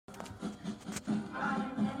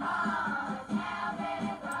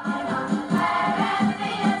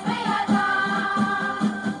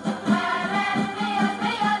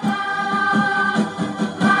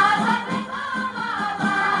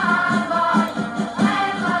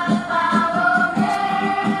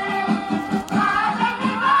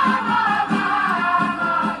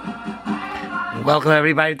Welcome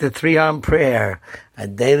everybody to 3 on Prayer, a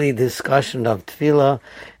daily discussion of Tefillah,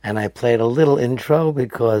 and I played a little intro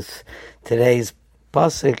because today's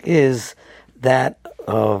pasuk is that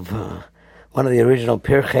of one of the original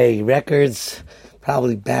Pirchei records,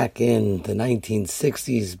 probably back in the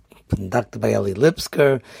 1960s, conducted by Eli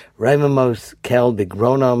Lipsker, Romamos kel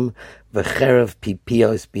bigronam v'cherev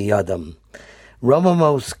pipios biyadam.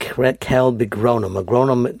 Romamos kel bigronam.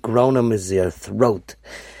 Gronam is their throat,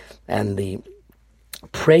 and the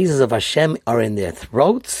praises of Hashem are in their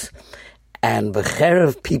throats, and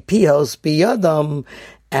v'cherev pipios biyadam,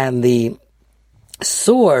 and the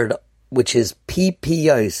sword, which is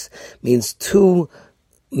pipios, means two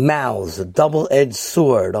mouths, a double-edged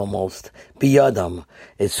sword almost, biyadam.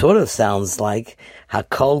 It sort of sounds like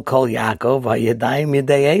Hakol Kol Yaakov, Hayadayim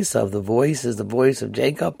Yedei Esav. The voice is the voice of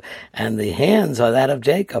Jacob, and the hands are that of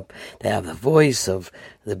Jacob. They have the voice of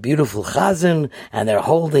the beautiful Chazan, and they're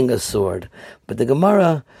holding a sword. But the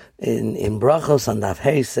Gemara in Brachos on Daf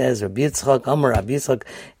Hey says, Rabbi Yitzchak, Amar Rabbi Yitzchak,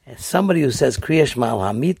 somebody who says Kriya Shema al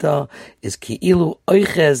Hamita is Ki'ilu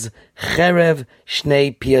Oichez Cherev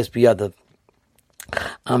Shnei Pias Biyadav.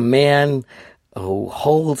 A man who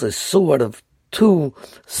holds a sword of two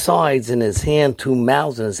sides in his hand, two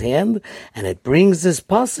mouths in his hand, and it brings this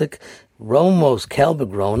pasuk, Romos kel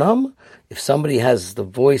bigronam. If somebody has the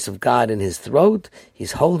voice of God in his throat,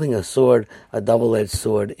 he's holding a sword, a double-edged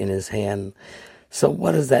sword in his hand. So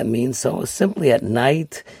what does that mean? So simply at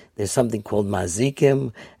night, there's something called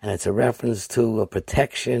mazikim, and it's a reference to a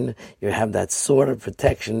protection. You have that sword of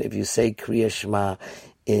protection if you say Kriya Shema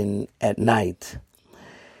at night.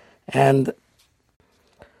 And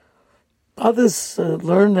others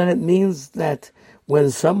learn that it means that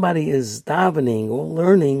when somebody is davening or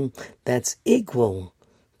learning, that's equal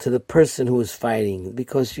to the person who is fighting,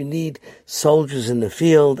 because you need soldiers in the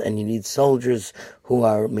field and you need soldiers who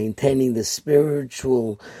are maintaining the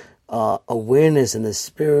spiritual awareness and the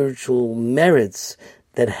spiritual merits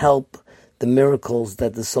that help the miracles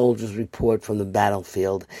that the soldiers report from the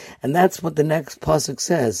battlefield. And that's what the next pasuk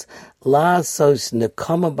says. La sos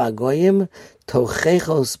nekama bagoyim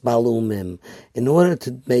tochechos balumim. In order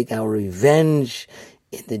to make our revenge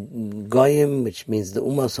in the goyim, which means the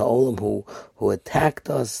umas ha'olam who attacked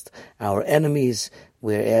us, our enemies,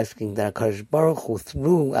 we're asking that HaKadosh Baruch Hu,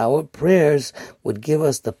 through our prayers, would give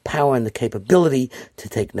us the power and the capability to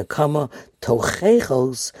take nekama.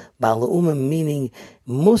 Tochechos balumim, meaning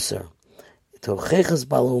musar. Tochechos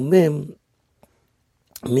balumim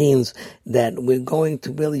means that we're going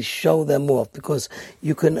to really show them off, because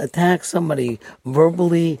you can attack somebody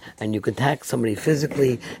verbally and you can attack somebody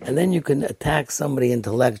physically, and then you can attack somebody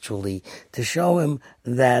intellectually to show him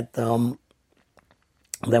that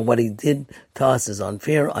that what he did to us is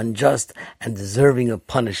unfair, unjust, and deserving of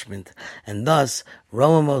punishment. And thus,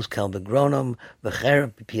 Romamos kel bigronam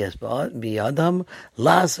v'cherev pipias biyadam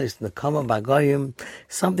lasos nekama bagoyim.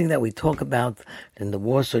 Something that we talk about in the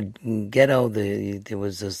Warsaw Ghetto. There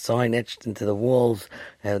was a sign etched into the walls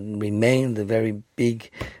and remained a very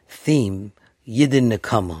big theme, Yidin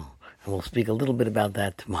Nekama. And we'll speak a little bit about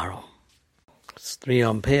that tomorrow. 3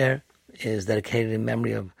 on Prayer is dedicated in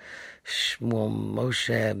memory of Shmuel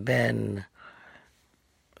Moshe ben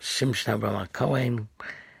Shimshon Avraham Cohen,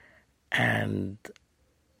 and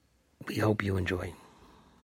we hope you enjoy.